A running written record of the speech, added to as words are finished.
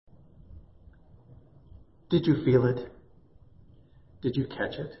Did you feel it? Did you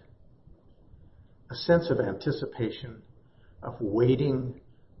catch it? A sense of anticipation, of waiting,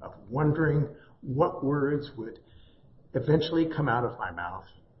 of wondering what words would eventually come out of my mouth.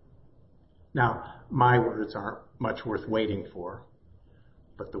 Now, my words aren't much worth waiting for,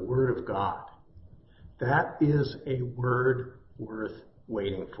 but the Word of God, that is a word worth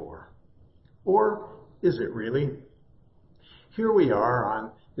waiting for. Or is it really? Here we are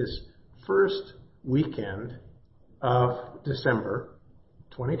on this first weekend of December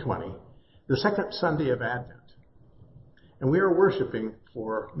 2020, the second Sunday of Advent. And we are worshiping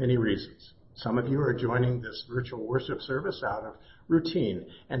for many reasons. Some of you are joining this virtual worship service out of routine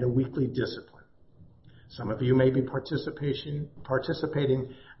and a weekly discipline. Some of you may be participating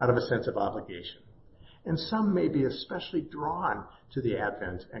out of a sense of obligation. And some may be especially drawn to the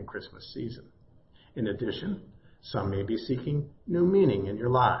Advent and Christmas season. In addition, some may be seeking new meaning in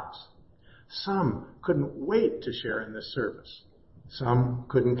your lives. Some couldn't wait to share in this service. Some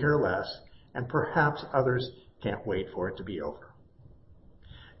couldn't care less, and perhaps others can't wait for it to be over.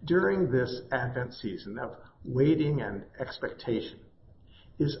 During this Advent season of waiting and expectation,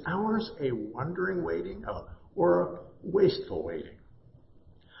 is ours a wondering waiting or a wasteful waiting?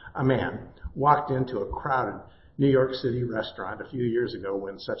 A man walked into a crowded New York City restaurant a few years ago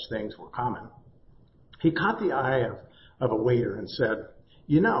when such things were common. He caught the eye of a waiter and said,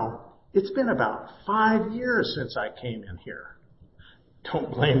 "You know, it's been about 5 years since I came in here."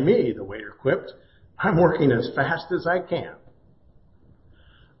 "Don't blame me," the waiter quipped. "I'm working as fast as I can."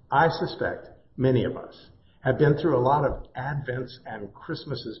 I suspect many of us have been through a lot of Advents and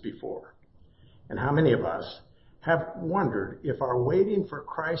Christmases before. And how many of us have wondered if our waiting for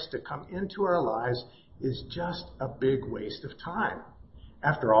Christ to come into our lives is just a big waste of time.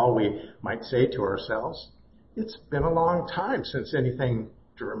 After all, we might say to ourselves, it's been a long time since anything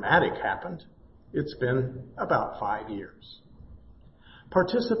dramatic happened. It's been about 5 years.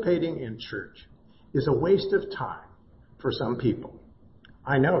 Participating in church is a waste of time for some people.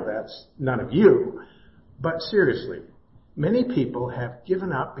 I know that's none of you, but seriously, many people have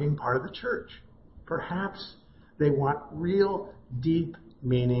given up being part of the church. Perhaps they want real, deep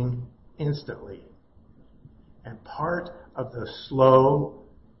meaning instantly. And part of the slow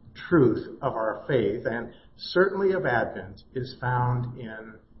truth of our faith, and certainly of Advent, is found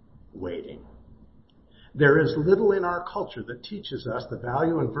in waiting. There is little in our culture that teaches us the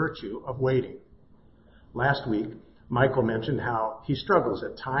value and virtue of waiting. Last week, Michael mentioned how he struggles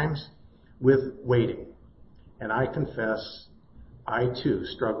at times with waiting. And I confess, I too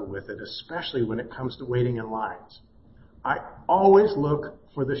struggle with it, especially when it comes to waiting in lines. I always look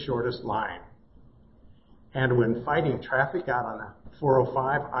for the shortest line. And when fighting traffic out on the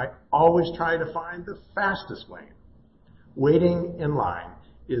 405, I always try to find the fastest lane. Waiting in line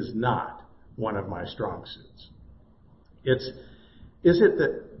is not one of my strong suits. Is it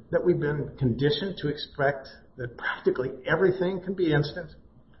that we've been conditioned to expect that practically everything can be instant?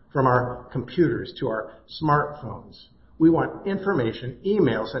 From our computers to our smartphones, we want information,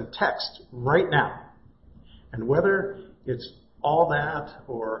 emails, and text right now. And whether it's all that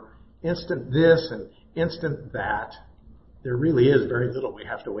or instant this and instant that, there really is very little we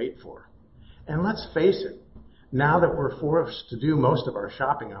have to wait for. And let's face it, now that we're forced to do most of our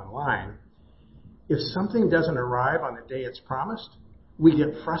shopping online, if something doesn't arrive on the day it's promised, we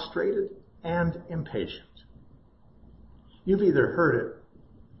get frustrated and impatient. You've either heard it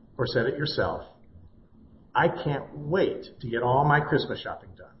or said it yourself. I can't wait to get all my Christmas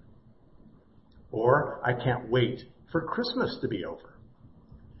shopping done. Or I can't wait for Christmas to be over.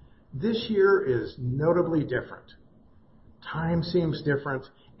 This year is notably different. Time seems different,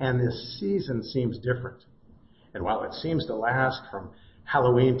 and this season seems different. And while it seems to last from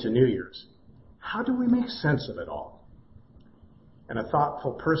Halloween to New Year's, how do we make sense of it all? And a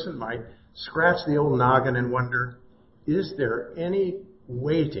thoughtful person might scratch the old noggin and wonder, is there any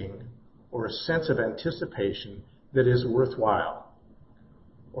waiting or a sense of anticipation that is worthwhile?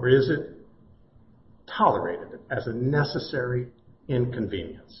 Or is it tolerated as a necessary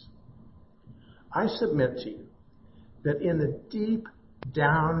inconvenience? I submit to you that in the deep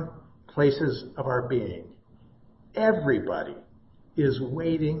down places of our being, everybody is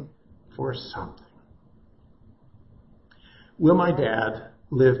waiting for something. Will my dad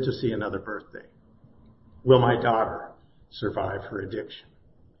live to see another birthday? Will my daughter survive her addiction?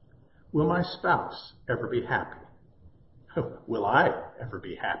 Will my spouse ever be happy? Will I ever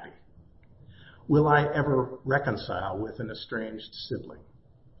be happy? Will I ever reconcile with an estranged sibling?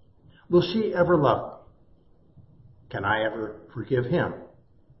 Will she ever love me? Can I ever forgive him?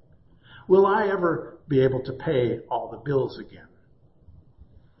 Will I ever be able to pay all the bills again?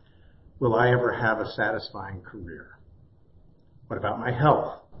 Will I ever have a satisfying career? What about my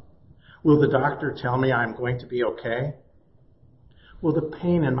health? Will the doctor tell me I'm going to be okay? Will the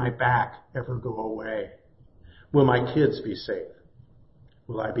pain in my back ever go away? Will my kids be safe?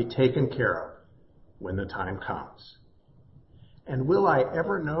 Will I be taken care of when the time comes? And will I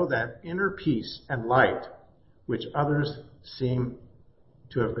ever know that inner peace and light which others seem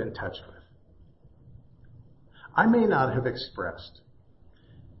to have been touched with? I may not have expressed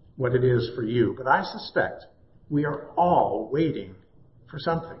what it is for you, but I suspect we are all waiting for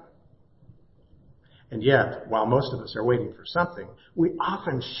something. And yet, while most of us are waiting for something, we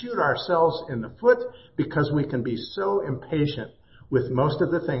often shoot ourselves in the foot because we can be so impatient with most of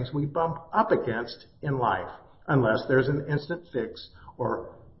the things we bump up against in life, unless there's an instant fix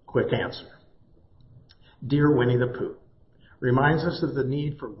or quick answer. Dear Winnie the Pooh reminds us of the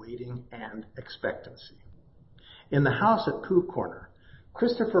need for waiting and expectancy. In the house at Pooh Corner,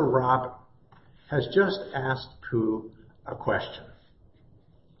 Christopher Robin has just asked Pooh a question.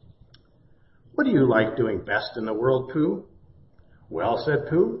 What do you like doing best in the world, Pooh? Well, said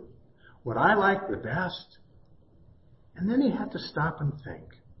Pooh, what I like the best. And then he had to stop and think.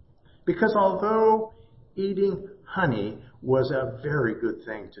 Because although eating honey was a very good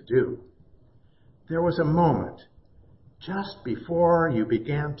thing to do, there was a moment just before you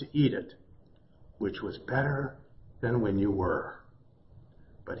began to eat it, which was better than when you were.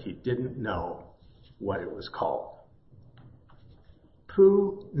 But he didn't know what it was called.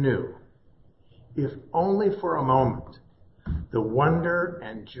 Pooh knew, if only for a moment, the wonder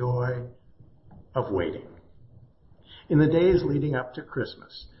and joy of waiting. In the days leading up to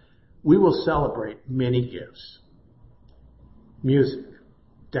Christmas, we will celebrate many gifts. Music,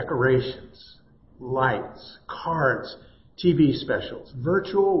 decorations, lights, cards, TV specials,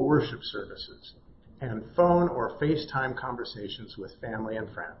 virtual worship services, and phone or FaceTime conversations with family and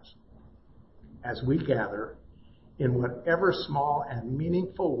friends. As we gather in whatever small and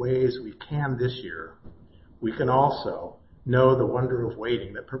meaningful ways we can this year, we can also know the wonder of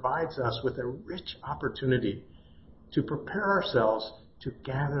waiting that provides us with a rich opportunity to prepare ourselves to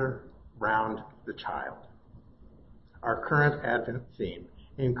gather round the child. Our current Advent theme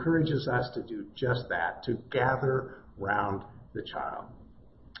encourages us to do just that, to gather round the child.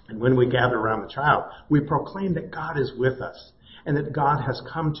 And when we gather around the child, we proclaim that God is with us and that God has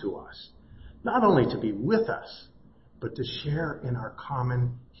come to us, not only to be with us, but to share in our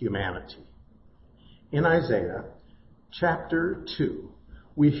common humanity. In Isaiah chapter 2,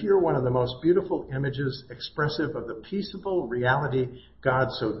 we hear one of the most beautiful images expressive of the peaceable reality God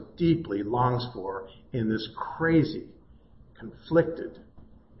so deeply longs for in this crazy, conflicted,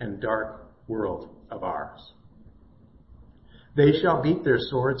 and dark world of ours. They shall beat their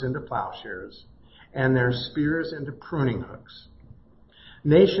swords into plowshares and their spears into pruning hooks.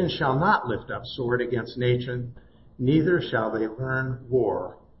 Nation shall not lift up sword against nation, neither shall they learn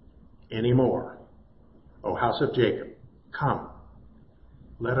war anymore. O house of Jacob, come,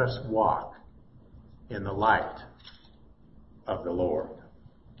 let us walk in the light of the Lord.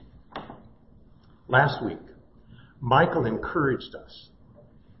 Last week, Michael encouraged us,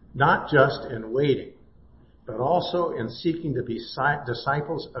 not just in waiting, but also in seeking to be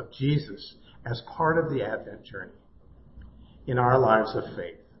disciples of Jesus as part of the Advent journey. In our lives of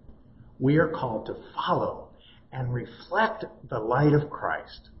faith, we are called to follow and reflect the light of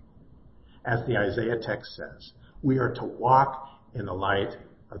Christ. As the Isaiah text says, we are to walk in the light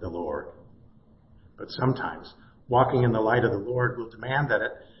of the Lord. But sometimes, walking in the light of the Lord will demand that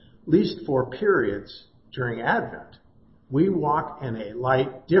at least for periods during Advent, we walk in a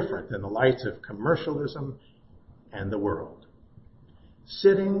light different than the lights of commercialism and the world.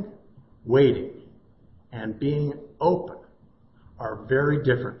 Sitting, waiting, and being open are very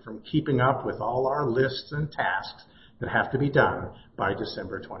different from keeping up with all our lists and tasks that have to be done by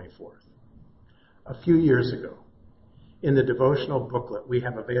December 24th. A few years ago, in the devotional booklet we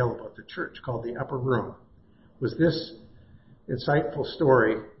have available at the church called The Upper Room, was this insightful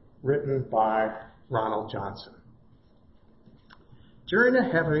story written by Ronald Johnson. During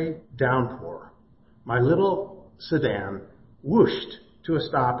a heavy downpour, my little sedan whooshed to a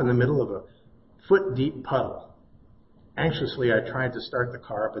stop in the middle of a foot-deep puddle. Anxiously, I tried to start the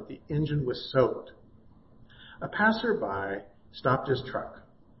car, but the engine was soaked. A passerby stopped his truck.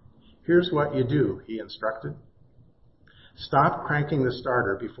 Here's what you do, he instructed. Stop cranking the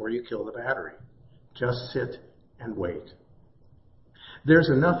starter before you kill the battery. Just sit and wait. There's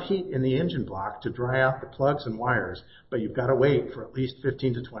enough heat in the engine block to dry out the plugs and wires, but you've got to wait for at least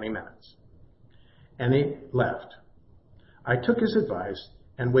 15 to 20 minutes. And he left. I took his advice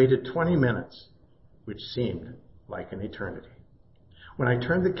and waited 20 minutes, which seemed like an eternity. When I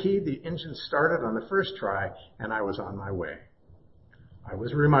turned the key, the engine started on the first try, and I was on my way. I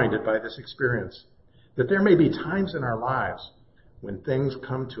was reminded by this experience that there may be times in our lives when things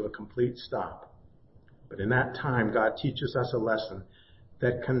come to a complete stop. But in that time, God teaches us a lesson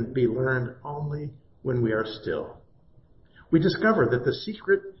that can be learned only when we are still. We discover that the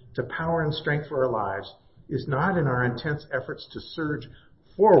secret to power and strength for our lives is not in our intense efforts to surge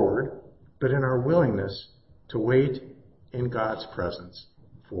forward, but in our willingness to wait in God's presence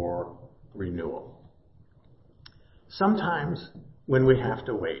for renewal. Sometimes when we have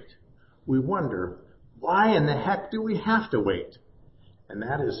to wait, we wonder, why in the heck do we have to wait? And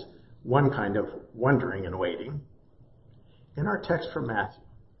that is one kind of wondering and waiting. In our text from Matthew,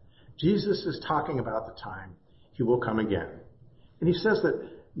 Jesus is talking about the time he will come again. And he says that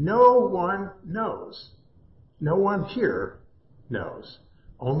no one knows. No one here knows.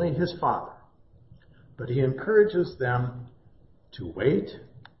 Only his Father. But he encourages them to wait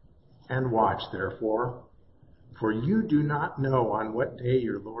and watch, therefore, for you do not know on what day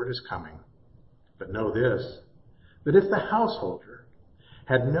your Lord is coming. But know this, that if the householder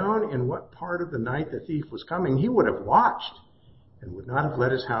had known in what part of the night the thief was coming, he would have watched and would not have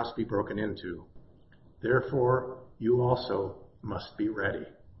let his house be broken into. Therefore, you also must be ready.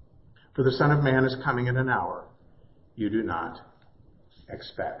 For the Son of Man is coming in an hour you do not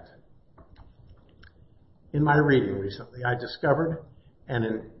expect. In my reading recently, I discovered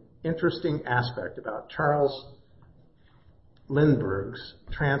an interesting aspect about Charles Lindbergh's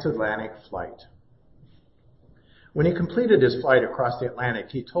transatlantic flight. When he completed his flight across the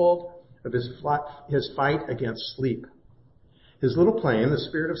Atlantic, he told of his fight against sleep. His little plane, the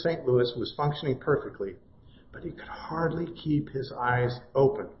Spirit of St. Louis, was functioning perfectly, but he could hardly keep his eyes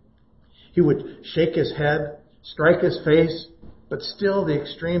open. He would shake his head, strike his face, but still the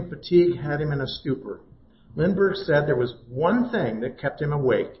extreme fatigue had him in a stupor. Lindbergh said there was one thing that kept him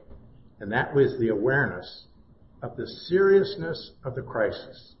awake, and that was the awareness of the seriousness of the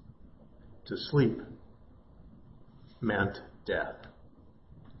crisis. To sleep meant death.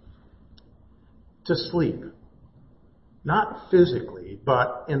 To sleep, not physically,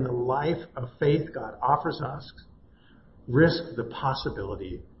 but in the life of faith God offers us, risk the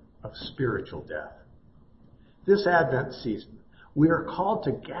possibility of spiritual death. This Advent season, we are called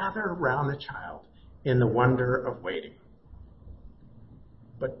to gather around the child in the wonder of waiting.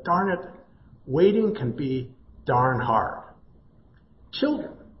 But darn it, waiting can be darn hard.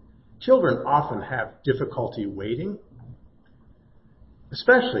 Children often have difficulty waiting,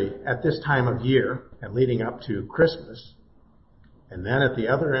 especially at this time of year and leading up to Christmas. And then at the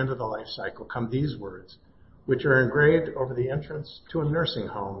other end of the life cycle come these words, which are engraved over the entrance to a nursing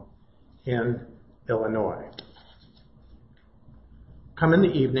home in Illinois. Come in the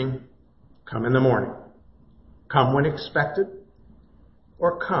evening, come in the morning. Come when expected,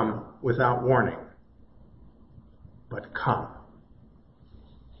 or come without warning. But come.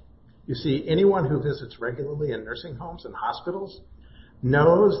 You see, anyone who visits regularly in nursing homes and hospitals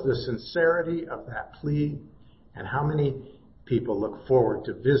knows the sincerity of that plea and how many people look forward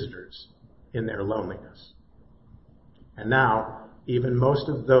to visitors in their loneliness. And now, even most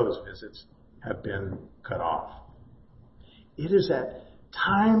of those visits have been cut off. It is at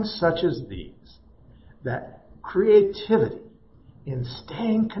times such as these that creativity in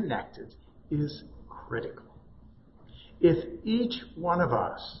staying connected is critical. If each one of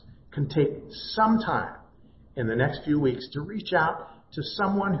us can take some time in the next few weeks to reach out to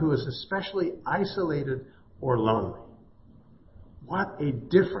someone who is especially isolated or lonely, what a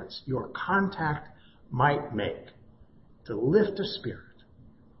difference your contact might make to lift a spirit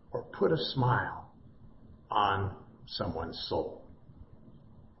or put a smile on someone's soul.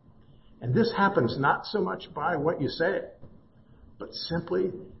 And this happens not so much by what you say, but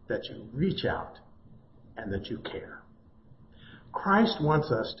simply that you reach out and that you care. Christ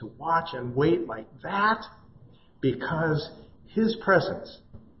wants us to watch and wait like that because his presence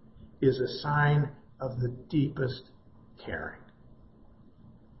is a sign of the deepest caring.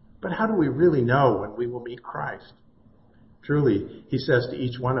 But how do we really know when we will meet Christ? Truly, he says to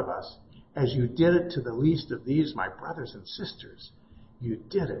each one of us, as you did it to the least of these, my brothers and sisters, you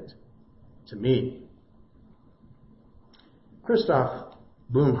did it to me. Christoph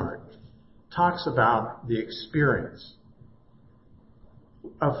Blumhardt talks about the experience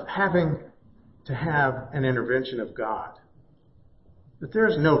of having to have an intervention of God. That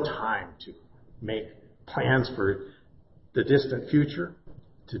there's no time to make plans for the distant future.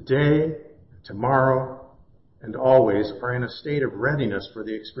 Today, tomorrow, and always are in a state of readiness for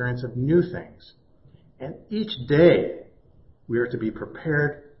the experience of new things. And each day, we are to be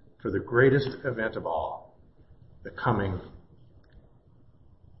prepared for the greatest event of all, the coming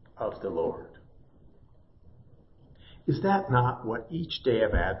of the Lord. Is that not what each day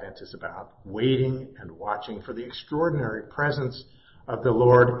of Advent is about? Waiting and watching for the extraordinary presence of the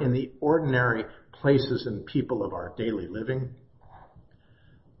Lord in the ordinary places and people of our daily living?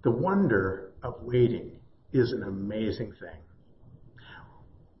 The wonder of waiting is an amazing thing.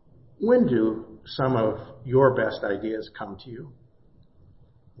 When do some of your best ideas come to you?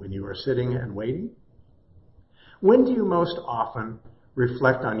 When you are sitting and waiting? When do you most often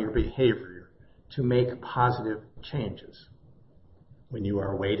reflect on your behavior to make positive changes? When you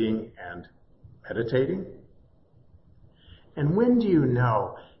are waiting and meditating? And when do you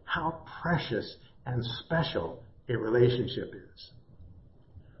know how precious and special a relationship is?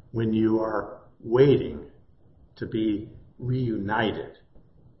 When you are waiting to be reunited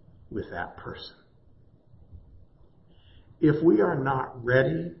with that person. If we are not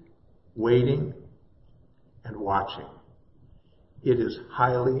ready, waiting, and watching, it is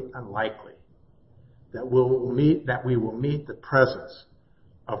highly unlikely that we will meet the presence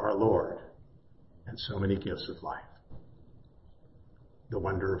of our Lord and so many gifts of life. The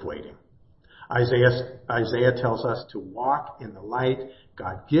wonder of waiting. Isaiah tells us to walk in the light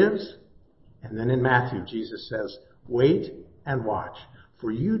God gives, and then in Matthew, Jesus says, wait and watch,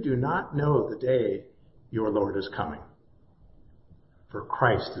 for you do not know the day your Lord is coming. For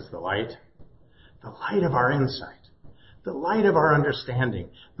Christ is the light of our insight, the light of our understanding,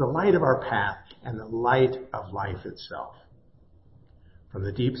 the light of our path, and the light of life itself. From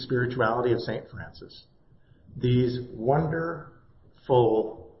the deep spirituality of St. Francis, these wonderful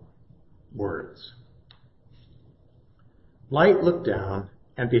words. Light looked down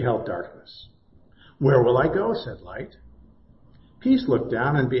and beheld darkness. Where will I go, said Light. Peace looked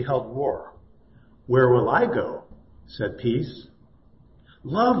down and beheld war. Where will I go, said Peace.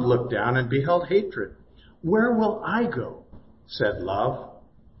 Love looked down and beheld hatred. Where will I go, said Love.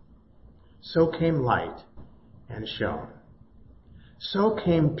 So came Light and shone. So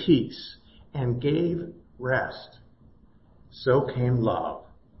came Peace and gave rest. So came Love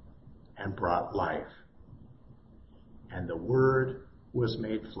and brought life. And the Word was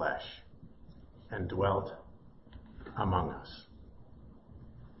made flesh and dwelt among us.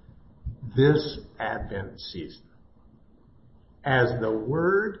 This Advent season, as the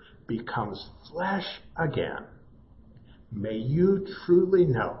Word becomes flesh again, may you truly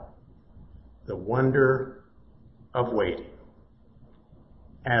know the wonder of waiting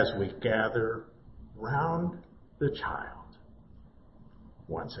as we gather round the child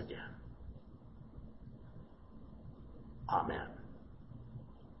once again. Amen.